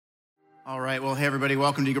All right, well, hey everybody,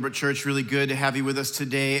 welcome to Gilbert Church. Really good to have you with us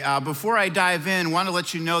today. Before I dive in, I want to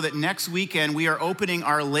let you know that next weekend we are opening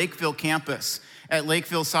our Lakeville campus at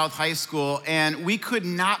Lakeville South High School, and we could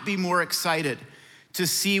not be more excited to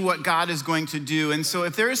see what God is going to do. And so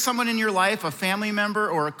if there is someone in your life, a family member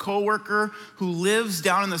or a coworker who lives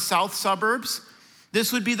down in the south suburbs,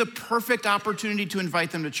 this would be the perfect opportunity to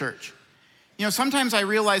invite them to church. You know, sometimes I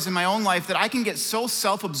realize in my own life that I can get so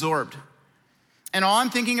self-absorbed, and all I'm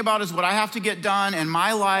thinking about is what I have to get done and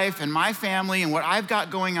my life and my family and what I've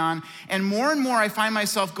got going on. And more I find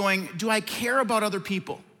myself going, do I care about other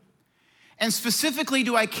people? And specifically,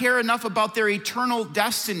 do I care enough about their eternal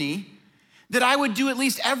destiny that I would do at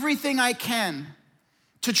least everything I can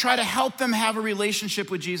to try to help them have a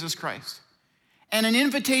relationship with Jesus Christ? And an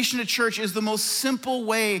invitation to church is the most simple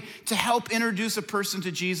way to help introduce a person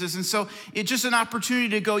to Jesus. And so it's just an opportunity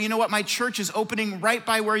to go, you know what, my church is opening right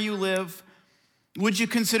by where you live. Would you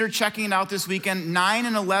consider checking it out this weekend, 9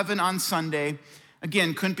 and 11 on Sunday?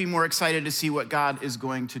 Again, couldn't be more excited to see what God is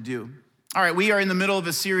going to do. All right, we are in the middle of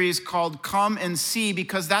a series called Come and See,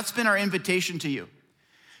 because that's been our invitation to you,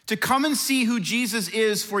 to come and see who Jesus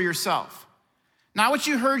is for yourself. Not what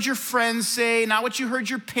you heard your friends say, not what you heard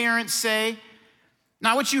your parents say,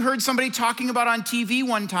 not what you heard somebody talking about on TV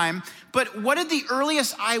one time, but what did the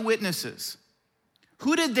earliest eyewitnesses,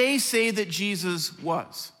 who did they say that Jesus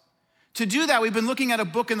was? To do that, we've been looking at a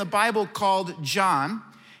book in the Bible called John.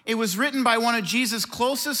 It was written by one of Jesus'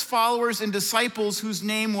 closest followers and disciples whose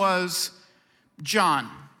name was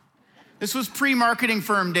John. This was pre-marketing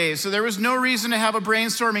firm days, so there was no reason to have a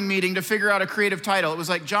brainstorming meeting to figure out a creative title. It was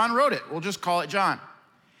like, John wrote it, we'll just call it John.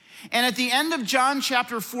 And at the end of John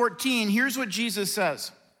chapter 14, here's what Jesus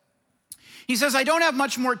says. He says, I don't have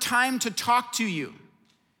much more time to talk to you.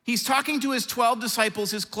 He's talking to his 12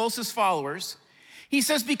 disciples, his closest followers. He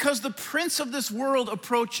says, because the prince of this world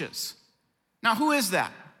approaches. Now, who is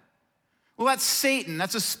that? Well, that's Satan.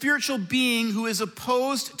 That's a spiritual being who is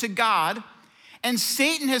opposed to God. And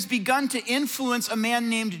Satan has begun to influence a man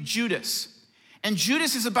named Judas. And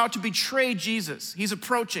Judas is about to betray Jesus. He's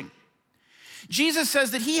approaching. Jesus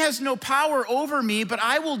says that he has no power over me, but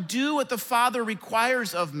I will do what the Father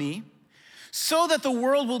requires of me, so that the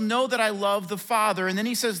world will know that I love the Father. And then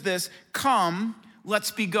he says this, come,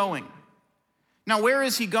 let's be going. Now, where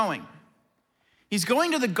is he going? He's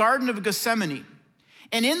going to the Garden of Gethsemane.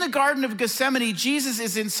 And in the Garden of Gethsemane, Jesus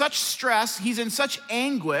is in such stress, he's in such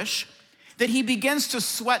anguish, that he begins to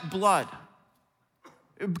sweat blood.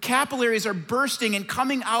 Capillaries are bursting and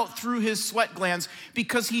coming out through his sweat glands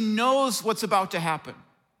because he knows what's about to happen.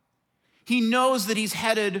 He knows that he's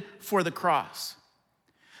headed for the cross.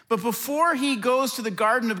 But before he goes to the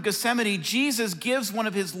Garden of Gethsemane, Jesus gives one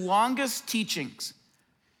of his longest teachings.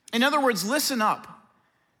 In other words, listen up,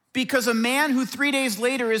 because a man who 3 days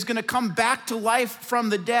later is going to come back to life from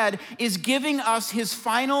the dead is giving us his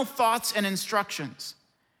final thoughts and instructions.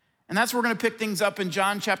 And that's where we're going to pick things up in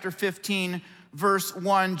John chapter 15, verse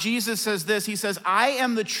 1. Jesus says this, he says, I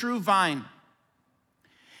am the true vine,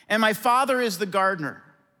 and my Father is the gardener.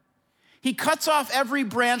 He cuts off every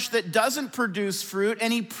branch that doesn't produce fruit,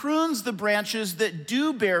 and he prunes the branches that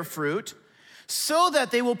do bear fruit, so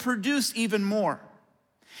that they will produce even more.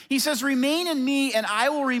 He says, remain in me and I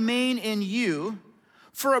will remain in you,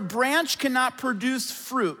 for a branch cannot produce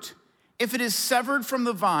fruit if it is severed from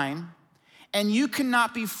the vine, and you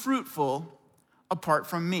cannot be fruitful apart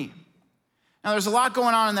from me. Now, there's a lot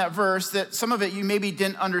going on in that verse that some of it you maybe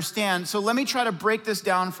didn't understand, so let me try to break this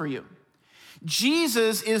down for you.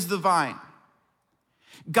 Jesus is the vine.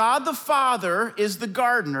 God the Father is the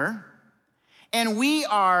gardener, and we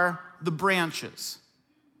are the branches.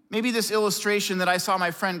 Maybe this illustration that I saw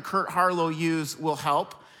my friend Kurt Harlow use will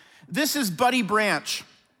help. This is Buddy Branch.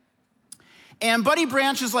 And Buddy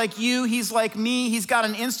Branch is like you, he's like me, he's got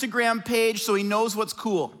an Instagram page so he knows what's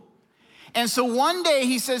cool. And so one day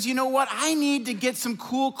he says, you know what, I need to get some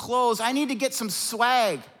cool clothes, I need to get some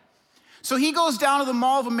swag. So he goes down to the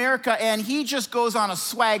Mall of America and he just goes on a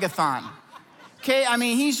swag-a-thon. Okay, I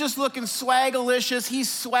mean, he's just looking swagalicious. He's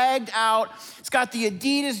swagged out. He's got the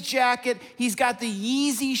Adidas jacket. He's got the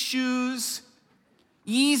Yeezy shoes.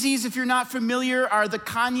 Yeezys, if you're not familiar, are the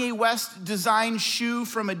Kanye West designed shoe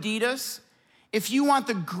from Adidas. If you want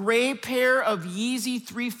the gray pair of Yeezy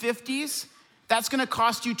 350s, that's gonna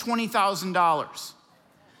cost you $20,000.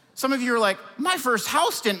 Some of you are like, my first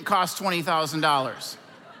house didn't cost $20,000.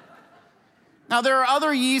 Now, there are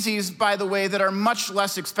other Yeezys, by the way, that are much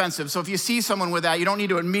less expensive. So if you see someone with that, you don't need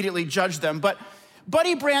to immediately judge them. But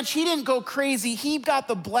Buddy Branch, he didn't go crazy. He got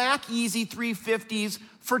the black Yeezy 350s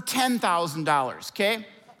for $10,000, okay?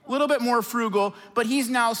 A little bit more frugal, but he's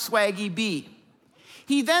now Swaggy B.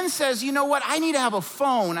 He then says, you know what, I need to have a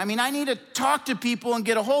phone. I need to talk to people and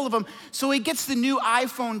get a hold of them. So he gets the new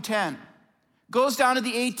iPhone 10. Goes down to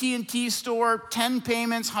the AT&T store, 10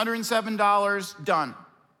 payments, $107, done.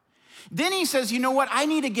 Then he says, you know what, I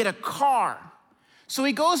need to get a car. So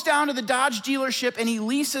he goes down to the Dodge dealership and he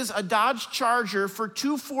leases a Dodge Charger for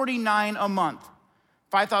 $249 a month.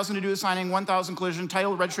 $5,000 to do a signing, $1,000 collision,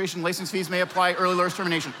 title, registration, license fees may apply, early lowest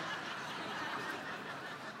termination.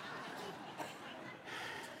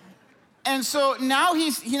 And so now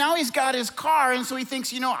he's got his car, and so he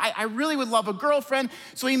thinks, I really would love a girlfriend.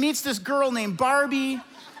 So he meets this girl named Barbie,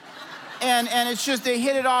 and it's just they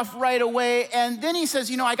hit it off right away. And then he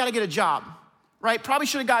says, I got to get a job, right? Probably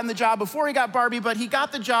should have gotten the job before he got Barbie, but he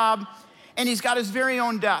got the job, and he's got his very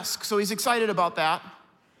own desk, so he's excited about that.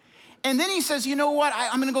 And then he says, you know what?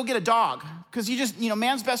 I'm going to go get a dog, because you just,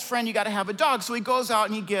 man's best friend, you got to have a dog. So he goes out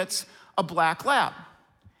and he gets a black lab.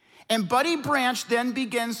 And Buddy Branch then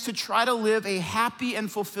begins to try to live a happy and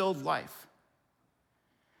fulfilled life.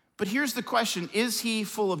 But here's the question, is he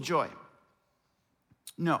full of joy?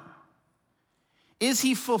 No. Is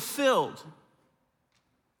he fulfilled?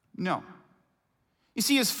 No. You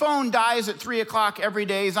see, his phone dies at 3 o'clock every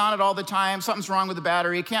day. He's on it all the time. Something's wrong with the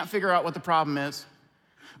battery. He can't figure out what the problem is.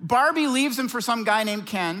 Barbie leaves him for some guy named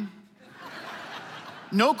Ken.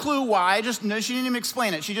 No clue why. She didn't even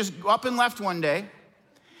explain it. She just up and left one day.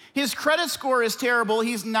 His credit score is terrible.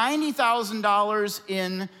 He's $90,000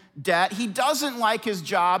 in debt. He doesn't like his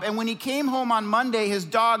job. And when he came home on Monday, his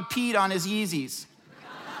dog peed on his Yeezys.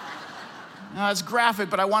 Now, it's graphic,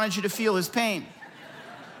 but I wanted you to feel his pain.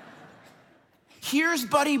 Here's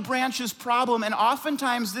Buddy Branch's problem, and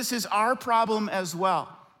oftentimes this is our problem as well.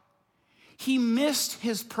 He missed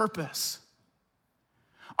his purpose.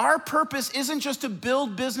 Our purpose isn't just to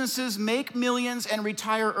build businesses, make millions, and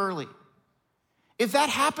retire early. If that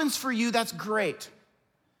happens for you, that's great.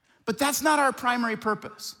 But that's not our primary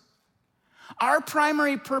purpose. Our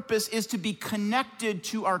primary purpose is to be connected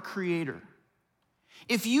to our Creator.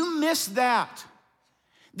 If you miss that,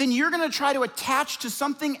 then you're gonna try to attach to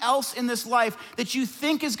something else in this life that you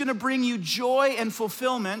think is gonna bring you joy and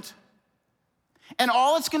fulfillment, and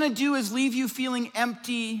all it's gonna do is leave you feeling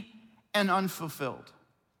empty and unfulfilled.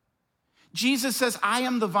 Jesus says, I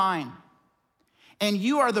am the vine, and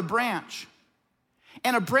you are the branch.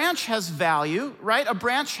 And a branch has value, right? A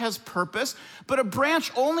branch has purpose, but a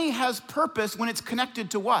branch only has purpose when it's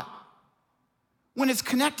connected to what? When it's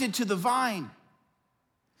connected to the vine.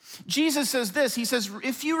 Jesus says this, he says,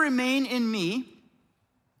 if you remain in me,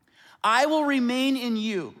 I will remain in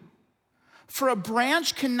you. For a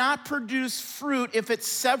branch cannot produce fruit if it's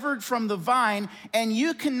severed from the vine, and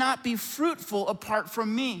you cannot be fruitful apart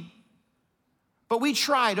from me. But we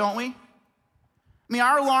try, don't we?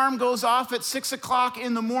 Our alarm goes off at 6 o'clock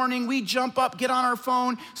in the morning. We jump up, get on our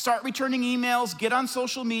phone, start returning emails, get on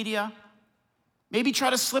social media. Maybe try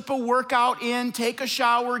to slip a workout in, take a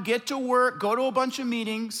shower, get to work, go to a bunch of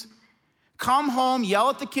meetings, come home, yell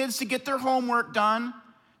at the kids to get their homework done,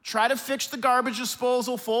 try to fix the garbage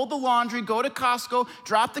disposal, fold the laundry, go to Costco,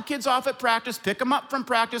 drop the kids off at practice, pick them up from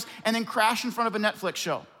practice, and then crash in front of a Netflix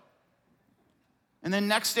show. And then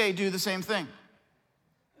next day, do the same thing.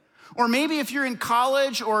 Or maybe if you're in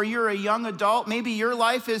college or you're a young adult, maybe your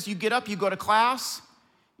life is you get up, you go to class,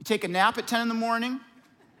 you take a nap at 10 in the morning,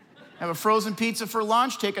 have a frozen pizza for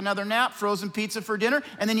lunch, take another nap, frozen pizza for dinner,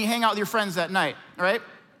 and then you hang out with your friends that night, right?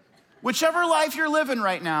 Whichever life you're living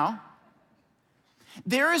right now,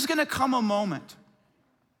 there is gonna come a moment,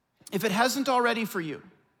 if it hasn't already for you,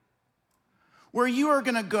 where you are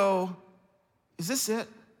gonna go, is this it?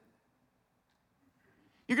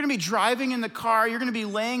 You're gonna be driving in the car, you're gonna be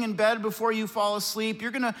laying in bed before you fall asleep,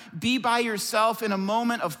 you're gonna be by yourself in a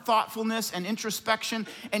moment of thoughtfulness and introspection,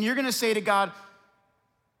 and you're gonna say to God,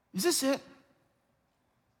 is this it?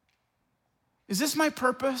 Is this my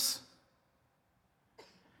purpose?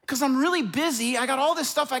 Because I'm really busy, I got all this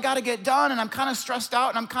stuff I gotta get done, and I'm kind of stressed out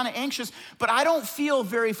and I'm kind of anxious, but I don't feel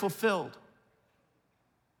very fulfilled.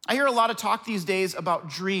 I hear a lot of talk these days about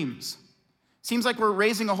dreams. Seems like we're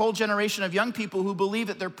raising a whole generation of young people who believe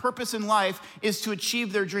that their purpose in life is to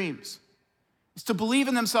achieve their dreams. It's to believe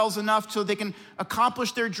in themselves enough so they can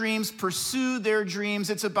accomplish their dreams, pursue their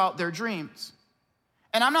dreams. It's about their dreams.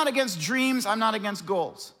 And I'm not against dreams, I'm not against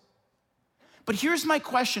goals. But here's my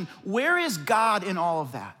question, where is God in all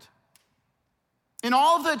of that? In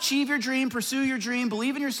all of the achieve your dream, pursue your dream,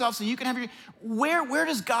 believe in yourself so you can have your, where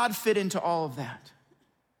does God fit into all of that?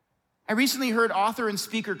 I recently heard author and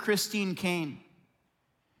speaker Christine Caine.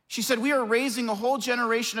 She said, we are raising a whole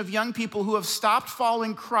generation of young people who have stopped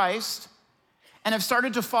following Christ and have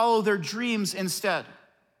started to follow their dreams instead.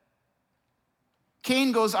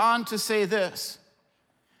 Cain goes on to say this.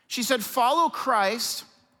 She said, follow Christ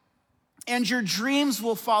and your dreams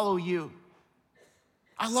will follow you.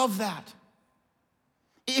 I love that.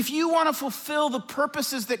 If you want to fulfill the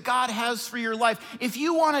purposes that God has for your life, if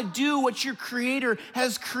you want to do what your Creator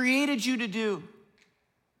has created you to do,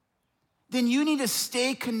 then you need to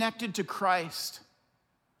stay connected to Christ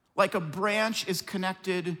like a branch is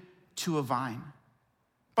connected to a vine.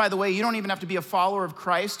 By the way, you don't even have to be a follower of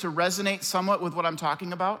Christ to resonate somewhat with what I'm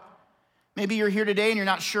talking about. Maybe you're here today and you're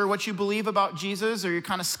not sure what you believe about Jesus, or you're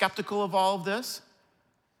kind of skeptical of all of this.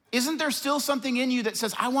 Isn't there still something in you that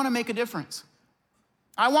says, I want to make a difference?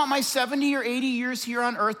 I want my 70 or 80 years here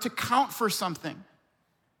on earth to count for something.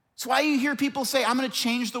 It's why you hear people say, I'm going to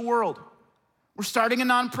change the world. We're starting a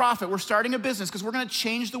nonprofit. We're starting a business because we're going to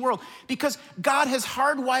change the world. Because God has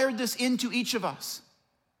hardwired this into each of us,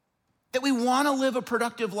 that we want to live a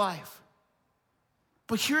productive life.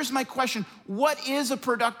 But here's my question. What is a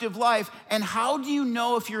productive life, and how do you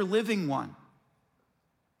know if you're living one?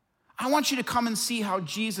 I want you to come and see how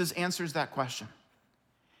Jesus answers that question.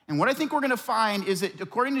 And what I think we're going to find is that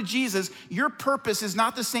according to Jesus, your purpose is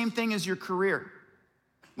not the same thing as your career.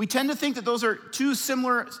 We tend to think that those are two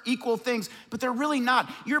similar, equal things, but they're really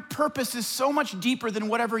not. Your purpose is so much deeper than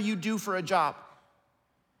whatever you do for a job.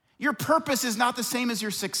 Your purpose is not the same as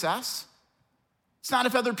your success. It's not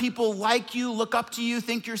if other people like you, look up to you,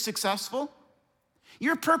 think you're successful.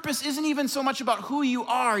 Your purpose isn't even so much about who you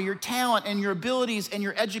are, your talent and your abilities and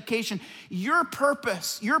your education. Your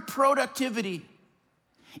purpose, your productivity,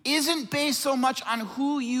 isn't based so much on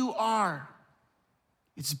who you are.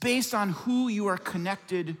 It's based on who you are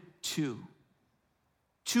connected to.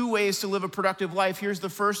 2 ways to live a productive life. Here's the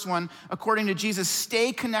first one. According to Jesus,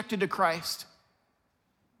 stay connected to Christ.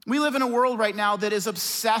 We live in a world right now that is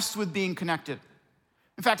obsessed with being connected.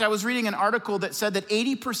 In fact, I was reading an article that said that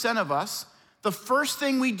 80% of us, the first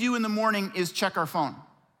thing we do in the morning is check our phone.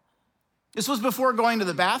 This was before going to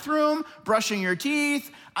the bathroom, brushing your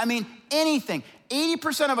teeth, anything.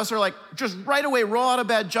 80% of us are like, just right away, roll out of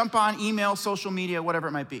bed, jump on email, social media, whatever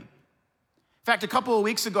it might be. In fact, a couple of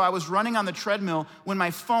weeks ago, I was running on the treadmill when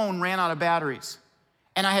my phone ran out of batteries,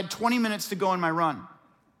 and I had 20 minutes to go in my run.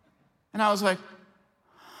 And I was like,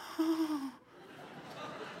 oh,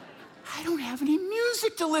 I don't have any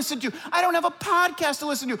music to listen to. I don't have a podcast to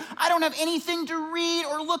listen to. I don't have anything to read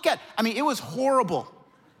or look at. It was horrible.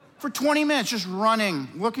 For 20 minutes, just running,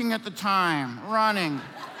 looking at the time, running.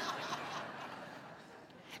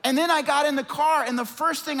 And then I got in the car, and the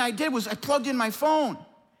first thing I did was I plugged in my phone.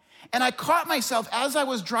 And I caught myself as I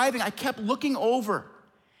was driving, I kept looking over.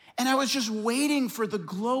 And I was just waiting for the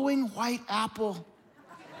glowing white apple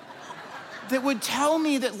that would tell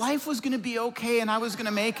me that life was gonna be okay and I was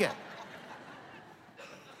gonna make it.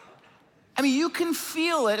 You can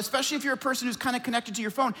feel it, especially if you're a person who's kind of connected to your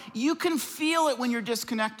phone. You can feel it when you're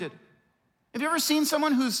disconnected. Have you ever seen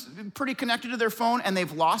someone who's pretty connected to their phone and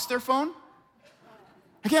they've lost their phone?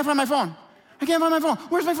 I can't find my phone. I can't find my phone.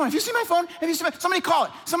 Where's my phone? Have you seen my phone? Have you seen my... Somebody call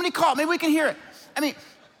it. Somebody call it. Maybe we can hear it.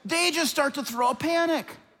 They just start to throw a panic.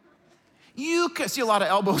 You can see a lot of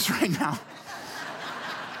elbows right now.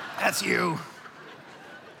 That's you.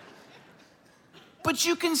 But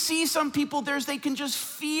you can see some people, they can just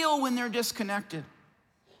feel when they're disconnected.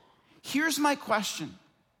 Here's my question.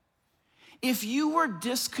 If you were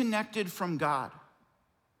disconnected from God,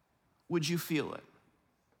 would you feel it?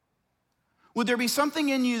 Would there be something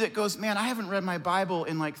in you that goes, man, I haven't read my Bible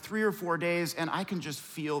in like 3 or 4 days, and I can just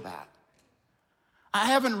feel that? I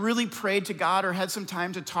haven't really prayed to God or had some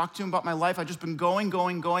time to talk to him about my life. I've just been going,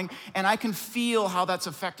 and I can feel how that's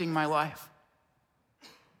affecting my life.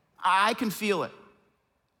 I can feel it.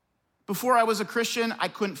 Before I was a Christian, I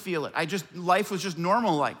couldn't feel it. Life was just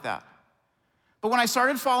normal like that. But when I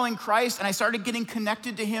started following Christ and I started getting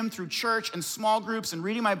connected to him through church and small groups and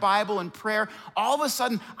reading my Bible and prayer, all of a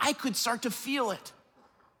sudden, I could start to feel it.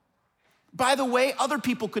 By the way, other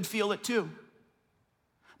people could feel it too.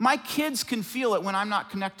 My kids can feel it when I'm not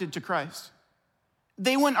connected to Christ.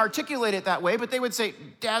 They wouldn't articulate it that way, but they would say,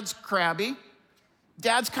 Dad's crabby.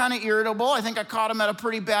 Dad's kind of irritable. I think I caught him at a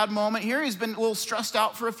pretty bad moment here. He's been a little stressed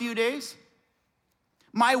out for a few days.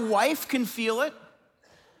 My wife can feel it.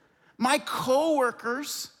 My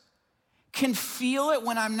coworkers can feel it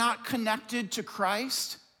when I'm not connected to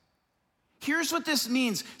Christ. Here's what this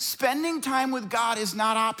means. Spending time with God is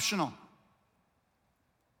not optional.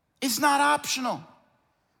 It's not optional.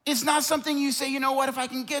 It's not something you say, you know what, if I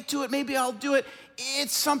can get to it, maybe I'll do it.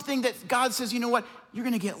 It's something that God says, you know what, you're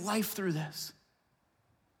gonna get life through this.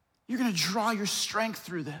 You're gonna draw your strength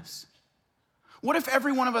through this. What if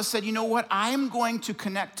every one of us said, you know what, I'm going to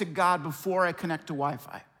connect to God before I connect to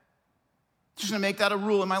Wi-Fi? Just gonna make that a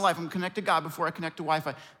rule in my life. I'm gonna connect to God before I connect to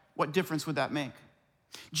Wi-Fi. What difference would that make?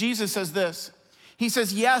 Jesus says this. He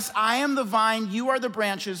says, yes, I am the vine, you are the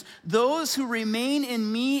branches. Those who remain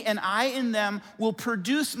in me and I in them will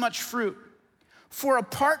produce much fruit. For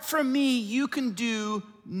apart from me, you can do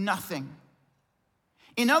nothing.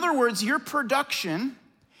 In other words, your production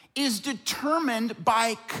is determined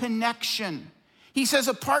by connection. He says,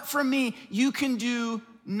 apart from me, you can do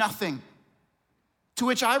nothing. To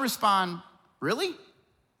which I respond, really?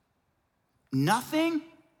 Nothing?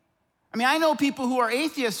 I mean, I know people who are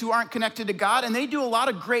atheists who aren't connected to God, and they do a lot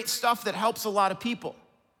of great stuff that helps a lot of people.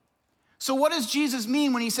 So what does Jesus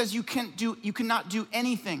mean when he says you cannot do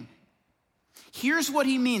anything? Here's what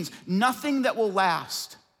he means: nothing that will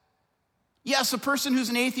last. Yes, a person who's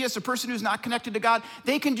an atheist, a person who's not connected to God,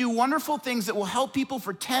 they can do wonderful things that will help people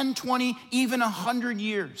for 10, 20, even 100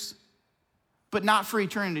 years, but not for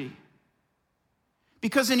eternity.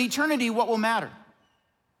 Because in eternity, what will matter?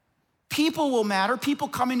 People will matter, people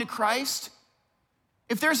coming to Christ.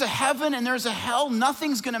 If there's a heaven and there's a hell,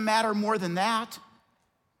 nothing's gonna matter more than that.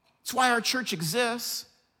 That's why our church exists.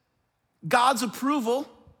 God's approval,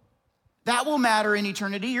 that will matter in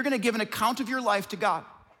eternity. You're gonna give an account of your life to God.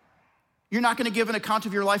 You're not gonna give an account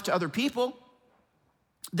of your life to other people.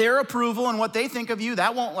 Their approval and what they think of you,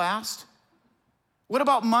 that won't last. What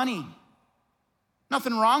about money?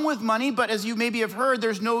 Nothing wrong with money, but as you maybe have heard,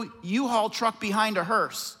 there's no U-Haul truck behind a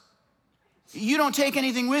hearse. You don't take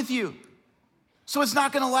anything with you, so it's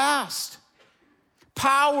not gonna last.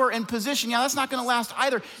 Power and position, yeah, that's not gonna last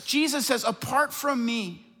either. Jesus says, apart from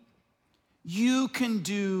me, you can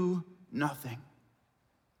do nothing.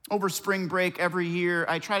 Over spring break every year,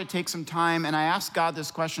 I try to take some time and I ask God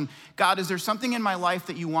this question: God, is there something in my life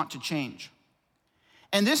that you want to change?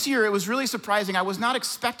 And this year, it was really surprising. I was not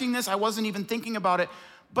expecting this. I wasn't even thinking about it.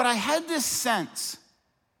 But I had this sense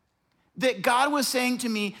that God was saying to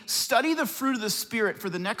me, study the fruit of the Spirit for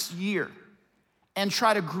the next year and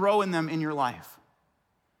try to grow in them in your life.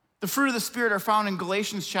 The fruit of the Spirit are found in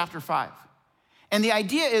Galatians chapter 5. And the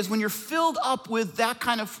idea is when you're filled up with that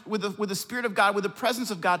kind of, with the Spirit of God, with the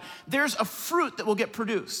presence of God, there's a fruit that will get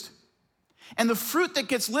produced. And the fruit that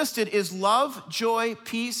gets listed is love, joy,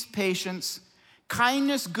 peace, patience,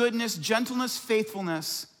 kindness, goodness, gentleness,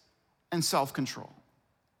 faithfulness, and self-control.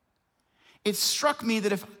 It struck me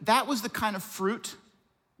that if that was the kind of fruit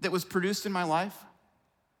that was produced in my life,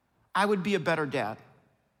 I would be a better dad.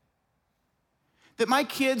 That my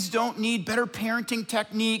kids don't need better parenting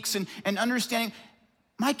techniques and understanding.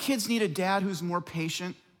 My kids need a dad who's more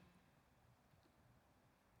patient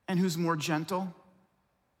and who's more gentle.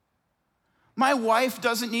 My wife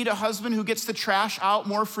doesn't need a husband who gets the trash out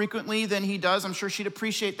more frequently than he does. I'm sure she'd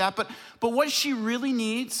appreciate that. But what she really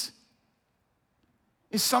needs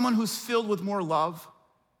is someone who's filled with more love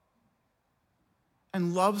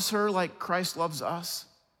and loves her like Christ loves us.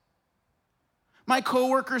 My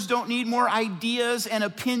coworkers don't need more ideas and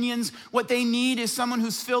opinions. What they need is someone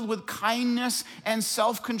who's filled with kindness and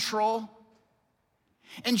self-control.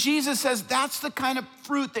 And Jesus says that's the kind of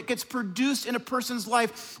fruit that gets produced in a person's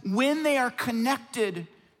life when they are connected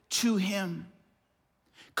to him.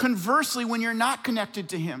 Conversely, when you're not connected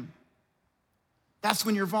to him, that's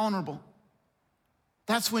when you're vulnerable.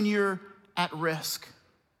 That's when you're at risk.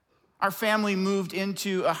 Our family moved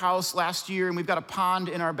into a house last year, and we've got a pond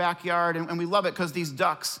in our backyard, and we love it because these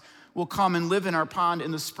ducks will come and live in our pond in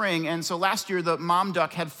the spring. And so last year, the mom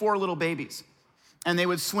duck had 4 little babies, and they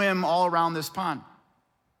would swim all around this pond.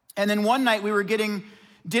 And then one night, we were getting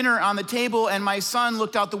dinner on the table, and my son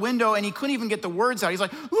looked out the window, and he couldn't even get the words out. He's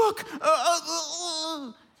like, look.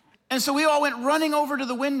 And so we all went running over to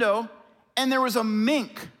the window, and there was a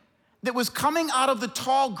mink that was coming out of the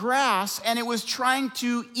tall grass, and it was trying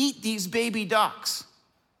to eat these baby ducks.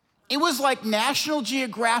 It was like National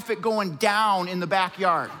Geographic going down in the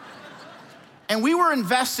backyard. And we were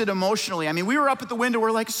invested emotionally. I mean, we were up at the window, we're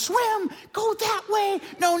like, swim, go that way.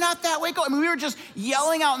 No, not that way, go. I mean, we were just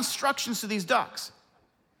yelling out instructions to these ducks.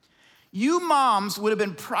 You moms would have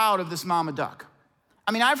been proud of this mama duck.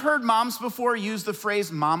 I mean, I've heard moms before use the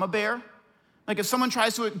phrase mama bear. Like if someone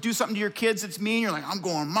tries to do something to your kids that's mean, you're like, I'm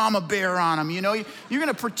going mama bear on them, you know? You're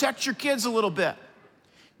gonna protect your kids a little bit.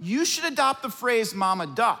 You should adopt the phrase mama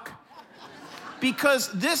duck.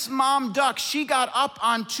 Because this mom duck, she got up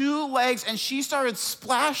on 2 legs and she started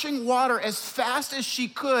splashing water as fast as she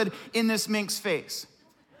could in this mink's face.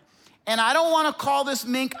 And I don't wanna call this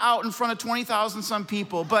mink out in front of 20,000 some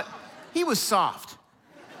people, but he was soft.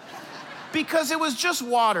 Because it was just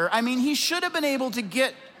water. I mean, he should have been able to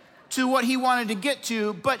get to what he wanted to get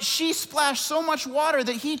to, but she splashed so much water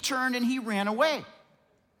that he turned and he ran away.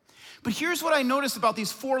 But here's what I noticed about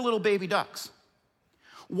these 4 little baby ducks.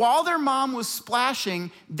 While their mom was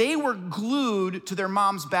splashing, they were glued to their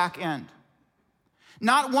mom's back end.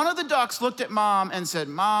 Not one of the ducks looked at mom and said,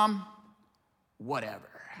 "Mom, whatever."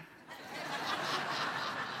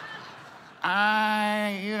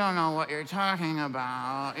 You don't know what you're talking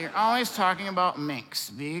about. You're always talking about minks.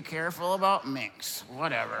 Be careful about minks.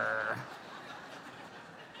 Whatever.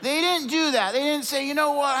 They didn't do that. They didn't say, "You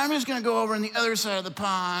know what, I'm just gonna go over on the other side of the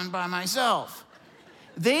pond by myself."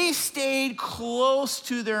 They stayed close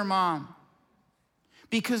to their mom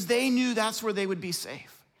because they knew that's where they would be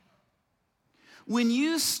safe. When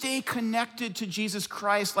you stay connected to Jesus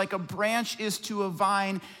Christ like a branch is to a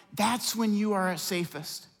vine, that's when you are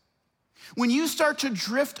safest. When you start to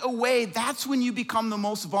drift away, that's when you become the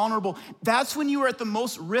most vulnerable. That's when you are at the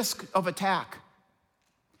most risk of attack.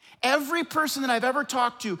 Every person that I've ever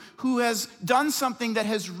talked to who has done something that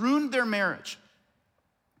has ruined their marriage,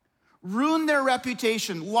 ruined their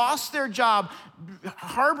reputation, lost their job,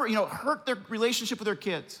 hurt their relationship with their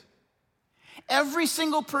kids. Every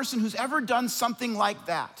single person who's ever done something like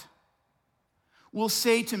that will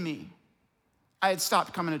say to me, "I had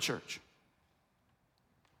stopped coming to church.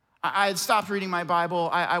 I had stopped reading my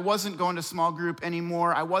Bible. I wasn't going to small group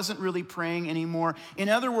anymore. I wasn't really praying anymore. In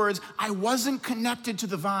other words, I wasn't connected to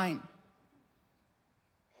the vine."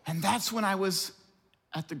 And that's when I was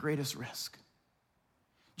at the greatest risk.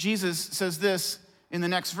 Jesus says this in the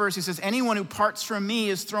next verse. He says, "Anyone who parts from me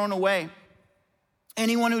is thrown away.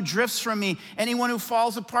 Anyone who drifts from me, anyone who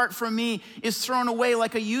falls apart from me is thrown away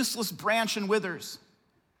like a useless branch and withers."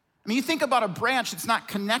 I mean, you think about a branch that's not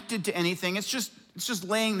connected to anything. It's just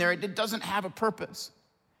laying there. It doesn't have a purpose.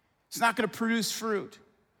 It's not going to produce fruit.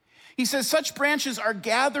 He says, "Such branches are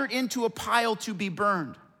gathered into a pile to be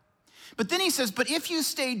burned." But then he says, "But if you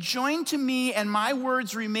stay joined to me and my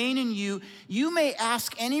words remain in you, you may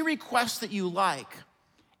ask any request that you like,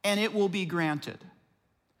 and it will be granted."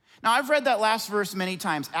 Now, I've read that last verse many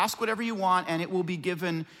times. Ask whatever you want, and it will be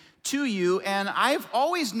given to you. And I've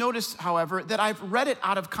always noticed, however, that I've read it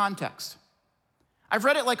out of context. I've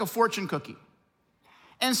read it like a fortune cookie.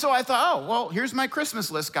 And so I thought, "Oh, well, here's my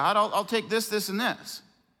Christmas list, God. I'll take this, this, and this."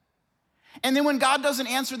 And then when God doesn't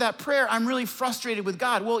answer that prayer, I'm really frustrated with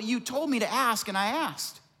God. Well, you told me to ask, and I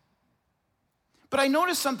asked. But I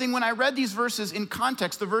noticed something when I read these verses in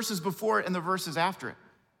context, the verses before it and the verses after it.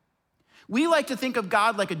 We like to think of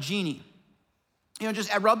God like a genie.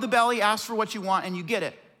 Just rub the belly, ask for what you want, and you get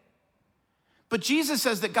it. But Jesus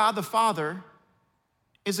says that God the Father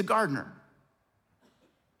is a gardener.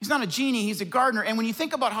 He's not a genie, he's a gardener. And when you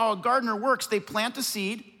think about how a gardener works, they plant a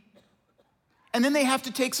seed, and then they have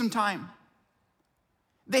to take some time.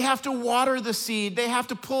 They have to water the seed. They have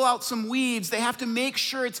to pull out some weeds. They have to make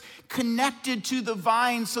sure it's connected to the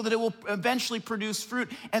vine so that it will eventually produce fruit.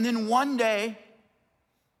 And then one day,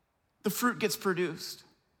 the fruit gets produced.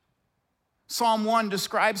 Psalm 1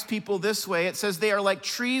 describes people this way. It says they are like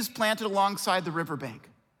trees planted alongside the riverbank.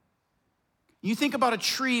 You think about a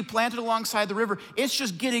tree planted alongside the river, it's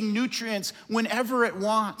just getting nutrients whenever it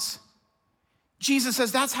wants. Jesus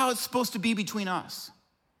says that's how it's supposed to be between us.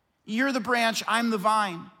 You're the branch, I'm the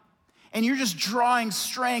vine. And you're just drawing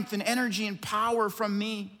strength and energy and power from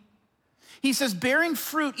me. He says, bearing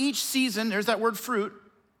fruit each season, there's that word fruit,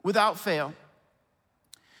 without fail.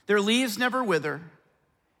 Their leaves never wither,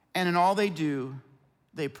 and in all they do,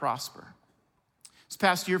 they prosper. This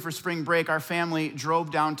past year for spring break, our family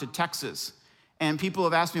drove down to Texas. And people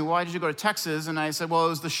have asked me, why did you go to Texas? And I said, well, it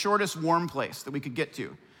was the shortest warm place that we could get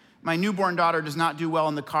to. My newborn daughter does not do well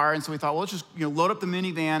in the car, and so we thought, well, let's just load up the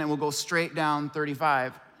minivan and we'll go straight down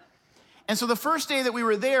 35. And so the first day that we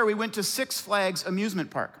were there, we went to Six Flags Amusement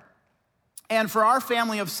Park. And for our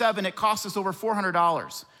family of 7, it cost us over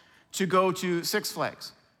 $400 to go to Six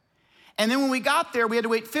Flags. And then when we got there, we had to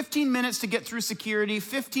wait 15 minutes to get through security,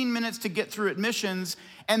 15 minutes to get through admissions,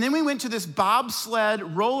 and then we went to this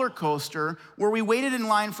bobsled roller coaster where we waited in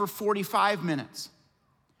line for 45 minutes.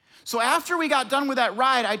 So after we got done with that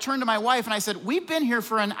ride, I turned to my wife and I said, we've been here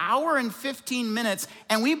for an hour and 15 minutes,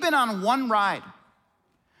 and we've been on one ride.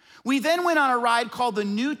 We then went on a ride called the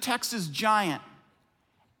New Texas Giant,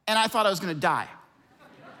 and I thought I was gonna die.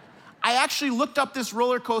 I actually looked up this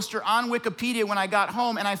roller coaster on Wikipedia when I got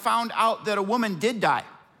home, and I found out that a woman did die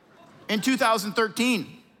in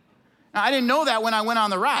 2013. Now, I didn't know that when I went on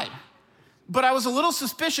the ride, but I was a little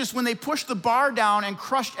suspicious when they pushed the bar down and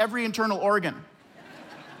crushed every internal organ.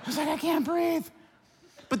 I was like, I can't breathe.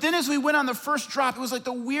 But then as we went on the first drop, it was like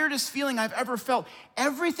the weirdest feeling I've ever felt.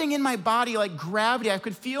 Everything in my body, like gravity, I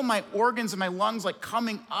could feel my organs and my lungs like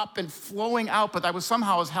coming up and flowing out, but I was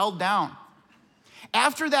somehow held down.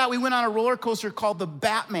 After that, we went on a roller coaster called the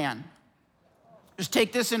Batman. Just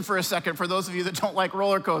take this in for a second for those of you that don't like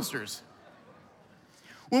roller coasters.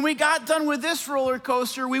 When we got done with this roller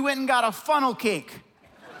coaster, we went and got a funnel cake.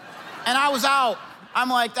 And I was out. I'm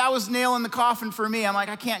like, that was nail in the coffin for me. I'm like,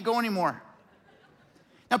 I can't go anymore.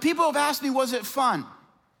 Now, people have asked me, was it fun?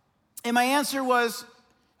 And my answer was,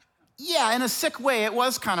 yeah, in a sick way, it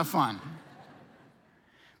was kind of fun.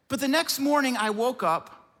 But the next morning, I woke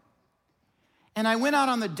up and I went out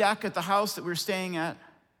on the deck at the house that we were staying at.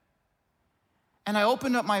 And I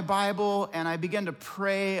opened up my Bible and I began to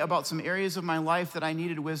pray about some areas of my life that I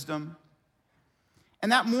needed wisdom.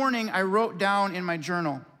 And that morning, I wrote down in my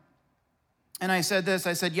journal, and I said this,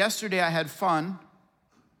 I said, yesterday I had fun,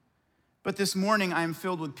 but this morning I am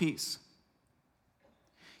filled with peace.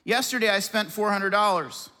 Yesterday I spent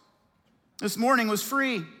 $400. This morning was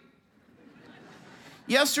free.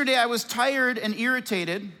 Yesterday I was tired and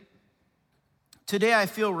irritated. Today I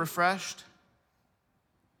feel refreshed.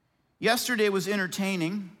 Yesterday was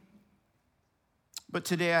entertaining, but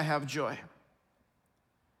today I have joy.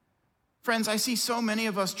 Friends, I see so many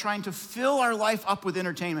of us trying to fill our life up with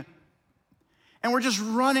entertainment. And we're just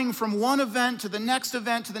running from one event to the next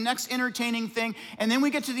entertaining thing. And then we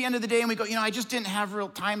get to the end of the day and we go, I just didn't have real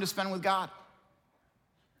time to spend with God.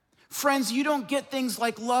 Friends, you don't get things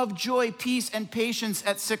like love, joy, peace, and patience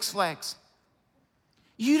at Six Flags.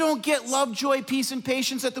 You don't get love, joy, peace, and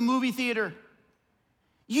patience at the movie theater.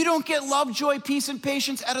 You don't get love, joy, peace, and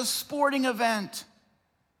patience at a sporting event.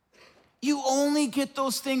 You only get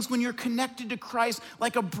those things when you're connected to Christ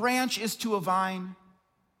like a branch is to a vine.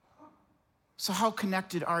 So how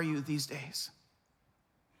connected are you these days?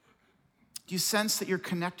 Do you sense that you're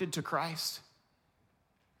connected to Christ?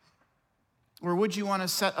 Or would you want to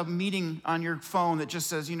set a meeting on your phone that just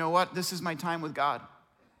says, you know what, this is my time with God,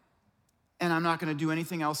 and I'm not going to do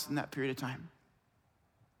anything else in that period of time?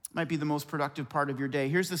 Might be the most productive part of your day.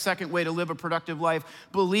 Here's the second way to live a productive life.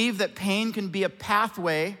 Believe that pain can be a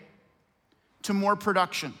pathway to more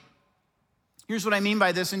production. Here's what I mean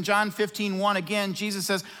by this. In John 15:1, again, Jesus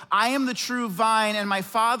says, I am the true vine and my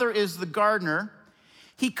Father is the gardener.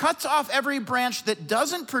 He cuts off every branch that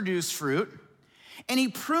doesn't produce fruit, and he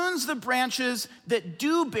prunes the branches that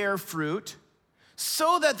do bear fruit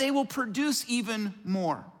so that they will produce even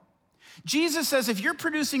more. Jesus says if you're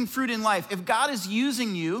producing fruit in life, if God is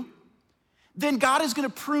using you, then God is going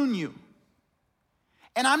to prune you.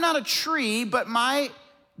 And I'm not a tree, but my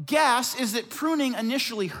guess is that pruning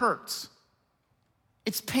initially hurts.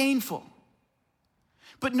 It's painful.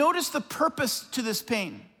 But notice the purpose to this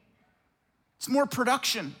pain. It's more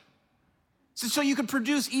production. So you can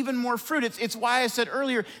produce even more fruit. It's why I said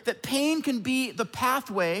earlier that pain can be the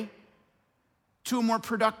pathway to a more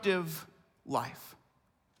productive life.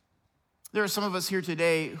 There are some of us here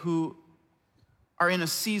today who are in a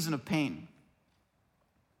season of pain.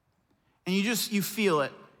 And you feel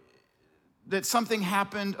it, that something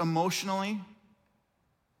happened emotionally.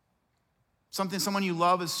 Someone you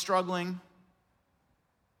love is struggling.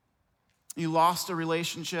 You lost a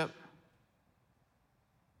relationship.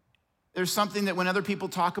 There's something that when other people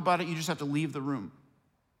talk about it, you just have to leave the room.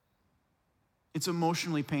 It's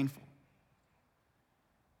emotionally painful.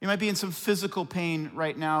 You might be in some physical pain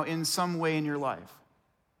right now in some way in your life.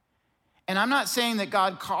 And I'm not saying that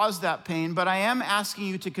God caused that pain, but I am asking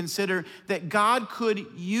you to consider that God could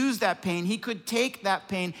use that pain. He could take that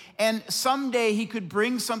pain, and someday he could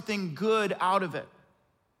bring something good out of it,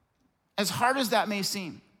 as hard as that may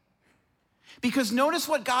seem. Because notice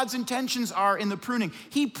what God's intentions are in the pruning.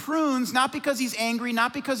 He prunes not because he's angry,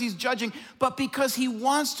 not because he's judging, but because he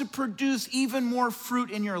wants to produce even more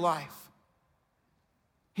fruit in your life.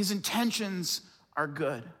 His intentions are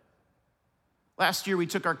good. Last year, we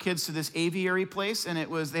took our kids to this aviary place, and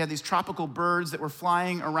they had these tropical birds that were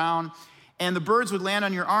flying around, and the birds would land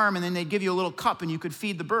on your arm, and then they'd give you a little cup, and you could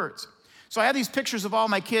feed the birds. So I have these pictures of all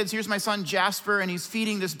my kids. Here's my son Jasper, and he's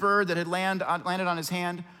feeding this bird that had landed on his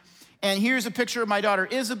hand. And here's a picture of my daughter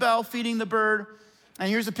Isabel feeding the bird. And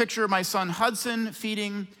here's a picture of my son Hudson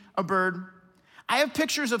feeding a bird. I have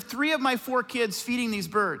pictures of 3 of my 4 kids feeding these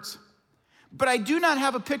birds. But I do not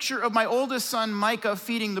have a picture of my oldest son Micah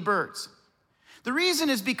feeding the birds. The reason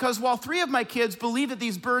is because while 3 of my kids believed that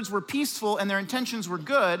these birds were peaceful and their intentions were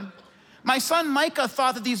good, my son Micah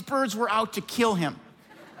thought that these birds were out to kill him.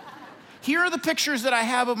 Here are the pictures that I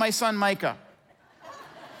have of my son Micah.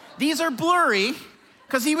 These are blurry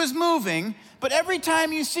because he was moving, but every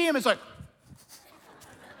time you see him, it's like,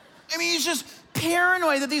 he's just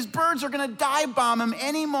paranoid that these birds are gonna dive bomb him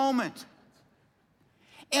any moment.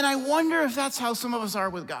 And I wonder if that's how some of us are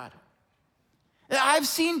with God. I've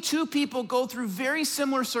seen 2 people go through very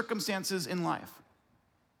similar circumstances in life.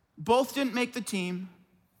 Both didn't make the team.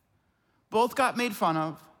 both got made fun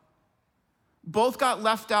of, both got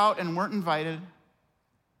left out and weren't invited,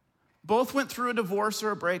 both went through a divorce or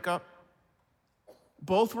a breakup,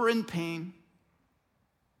 both were in pain.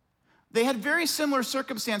 They had very similar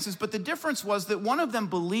circumstances, but the difference was that one of them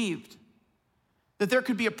believed that there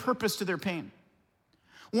could be a purpose to their pain.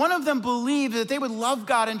 One of them believed that they would love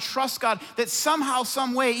God and trust God, that somehow,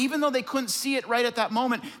 some way, even though they couldn't see it right at that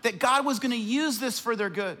moment, that God was going to use this for their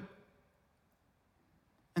good.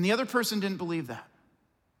 And the other person didn't believe that.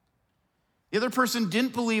 The other person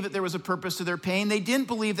didn't believe that there was a purpose to their pain. They didn't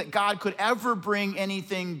believe that God could ever bring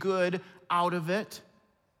anything good out of it.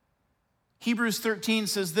 Hebrews 13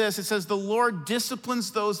 says this, it says, the Lord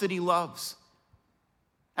disciplines those that he loves.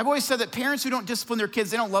 I've always said that parents who don't discipline their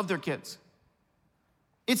kids, they don't love their kids.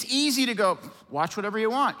 It's easy to go, watch whatever you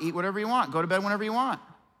want, eat whatever you want, go to bed whenever you want.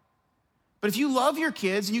 But if you love your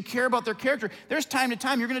kids and you care about their character, there's time to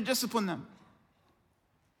time you're going to discipline them.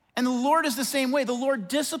 And the Lord is the same way. The Lord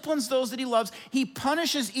disciplines those that he loves. He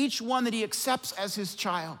punishes each one that he accepts as his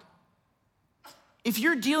child. If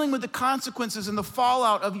you're dealing with the consequences and the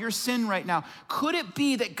fallout of your sin right now, could it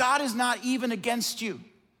be that God is not even against you?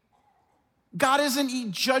 God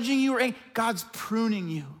isn't judging you or God's pruning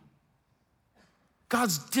you.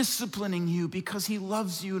 God's disciplining you because he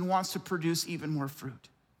loves you and wants to produce even more fruit.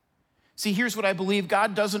 See, here's what I believe.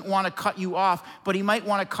 God doesn't want to cut you off, but he might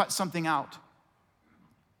want to cut something out.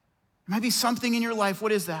 There might be something in your life.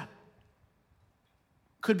 What is that?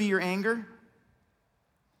 Could be your anger.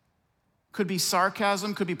 Could be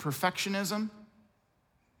sarcasm. Could be perfectionism.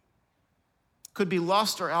 Could be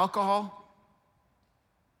lust or alcohol.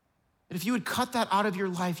 But if you would cut that out of your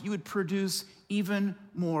life, you would produce even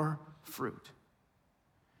more fruit.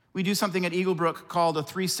 We do something at Eaglebrook called a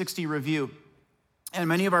 360 review. And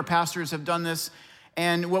many of our pastors have done this.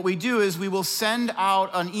 And what we do is we will send out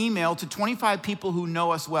an email to 25 people who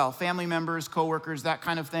know us well, family members, coworkers, that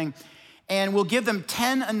kind of thing. And we'll give them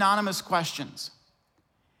 10 anonymous questions.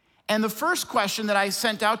 And the first question that I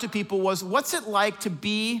sent out to people was, what's it like to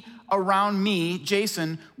be around me,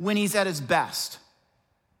 Jason, when he's at his best?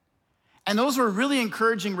 And those were really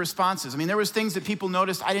encouraging responses. I mean, there was things that people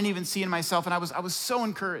noticed I didn't even see in myself, and I was so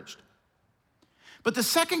encouraged. But the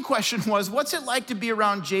second question was, what's it like to be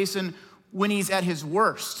around Jason when he's at his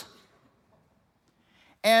worst?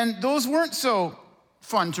 And those weren't so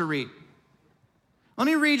fun to read. Let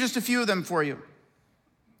me read just a few of them for you.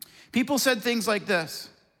 People said things like this.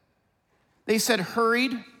 They said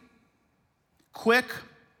hurried, quick,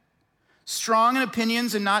 strong in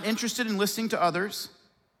opinions and not interested in listening to others,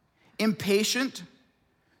 impatient,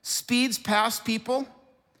 speeds past people,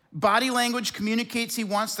 body language communicates he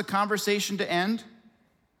wants the conversation to end.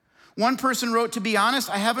 One person wrote, to be honest,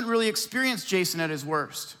 I haven't really experienced Jason at his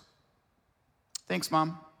worst. Thanks,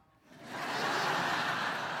 Mom.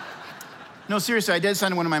 No, seriously, I did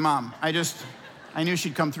send one to my mom. I knew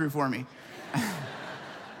she'd come through for me.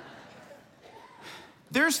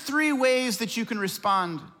 There's 3 ways that you can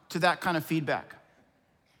respond to that kind of feedback.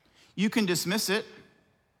 You can dismiss it.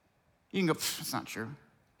 You can go, it's not true.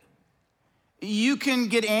 You can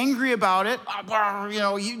get angry about it.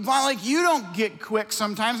 Not like you don't get quick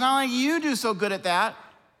sometimes, not like you do so good at that.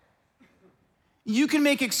 You can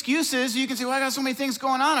make excuses. You can say, well, I got so many things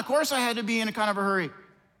going on. Of course I had to be in a kind of a hurry.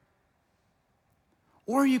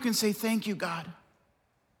 Or you can say, thank you, God.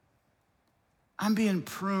 I'm being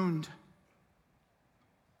pruned.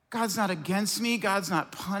 God's not against me. God's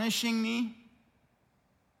not punishing me.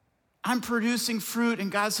 I'm producing fruit,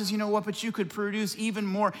 and God says, you know what, but you could produce even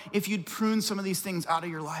more if you'd prune some of these things out of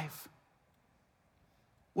your life.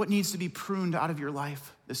 What needs to be pruned out of your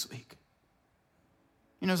life this week?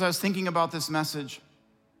 You know, as I was thinking about this message,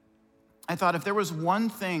 I thought if there was one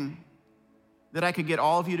thing that I could get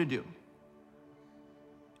all of you to do,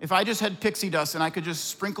 if I just had pixie dust and I could just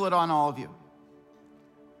sprinkle it on all of you,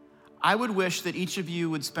 I would wish that each of you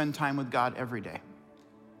would spend time with God every day.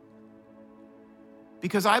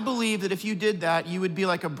 Because I believe that if you did that, you would be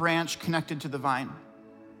like a branch connected to the vine.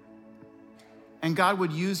 And God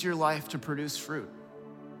would use your life to produce fruit.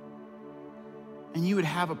 And you would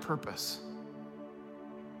have a purpose.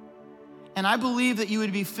 And I believe that you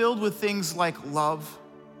would be filled with things like love.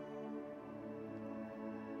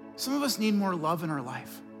 Some of us need more love in our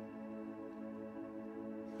life.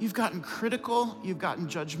 You've gotten critical, you've gotten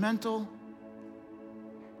judgmental.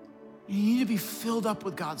 You need to be filled up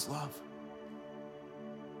with God's love.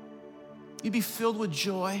 You'd be filled with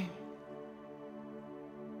joy.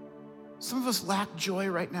 Some of us lack joy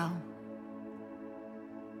right now.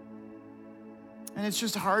 And it's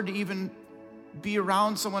just hard to even be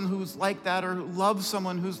around someone who's like that or love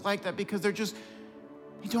someone who's like that because they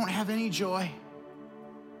don't have any joy.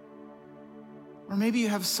 Or maybe you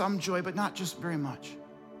have some joy, but not just very much.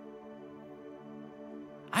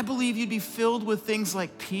 I believe you'd be filled with things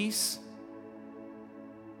like peace.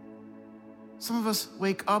 Some of us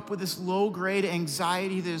wake up with this low-grade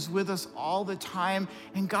anxiety that is with us all the time,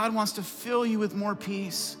 and God wants to fill you with more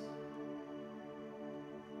peace.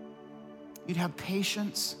 You'd have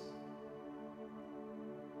patience.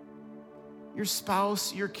 Your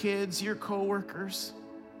spouse, your kids, your coworkers.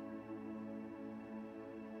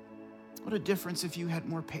 What a difference if you had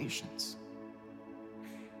more patience,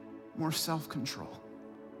 more self-control.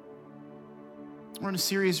 We're in a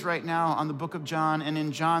series right now on the book of John, and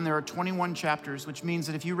in John there are 21 chapters, which means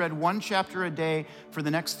that if you read one chapter a day for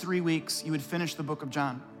the next 3 weeks, you would finish the book of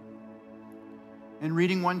John. And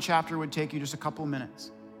reading one chapter would take you just a couple of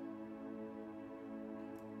minutes.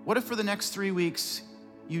 What if for the next 3 weeks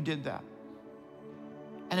you did that?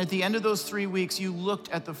 And at the end of those 3 weeks, you looked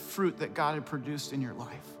at the fruit that God had produced in your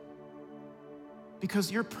life.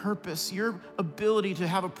 Because your purpose, your ability to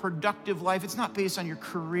have a productive life, it's not based on your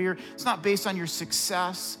career. It's not based on your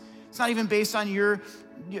success. It's not even based on your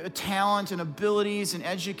talent and abilities and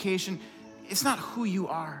education. It's not who you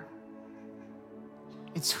are.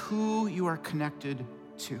 It's who you are connected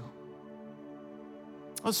to.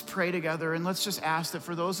 Let's pray together, and let's just ask that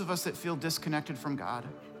for those of us that feel disconnected from God,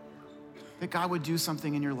 that God would do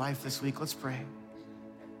something in your life this week. Let's pray.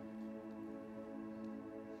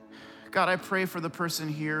 God, I pray for the person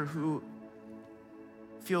here who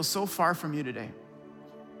feels so far from you today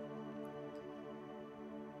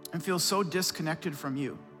and feels so disconnected from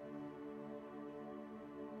you.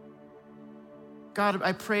 God,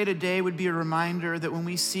 I pray today would be a reminder that when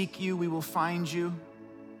we seek you, we will find you.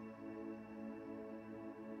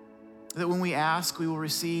 That when we ask, we will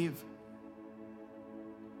receive.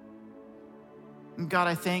 And God,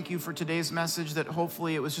 I thank you for today's message, that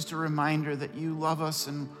hopefully it was just a reminder that you love us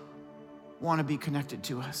and want to be connected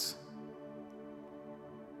to us.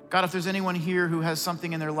 God, if there's anyone here who has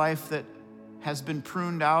something in their life that has been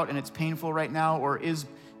pruned out and it's painful right now or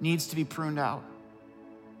needs to be pruned out,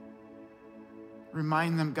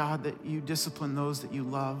 remind them, God, that you discipline those that you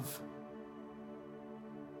love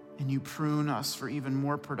and you prune us for even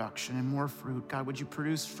more production and more fruit. God, would you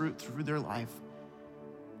produce fruit through their life?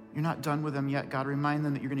 You're not done with them yet, God. Remind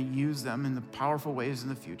them that you're going to use them in the powerful ways in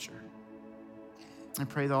the future. I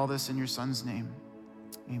pray all this in your son's name.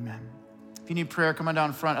 Amen. If you need prayer, come on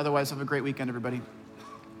down front. Otherwise, have a great weekend, everybody.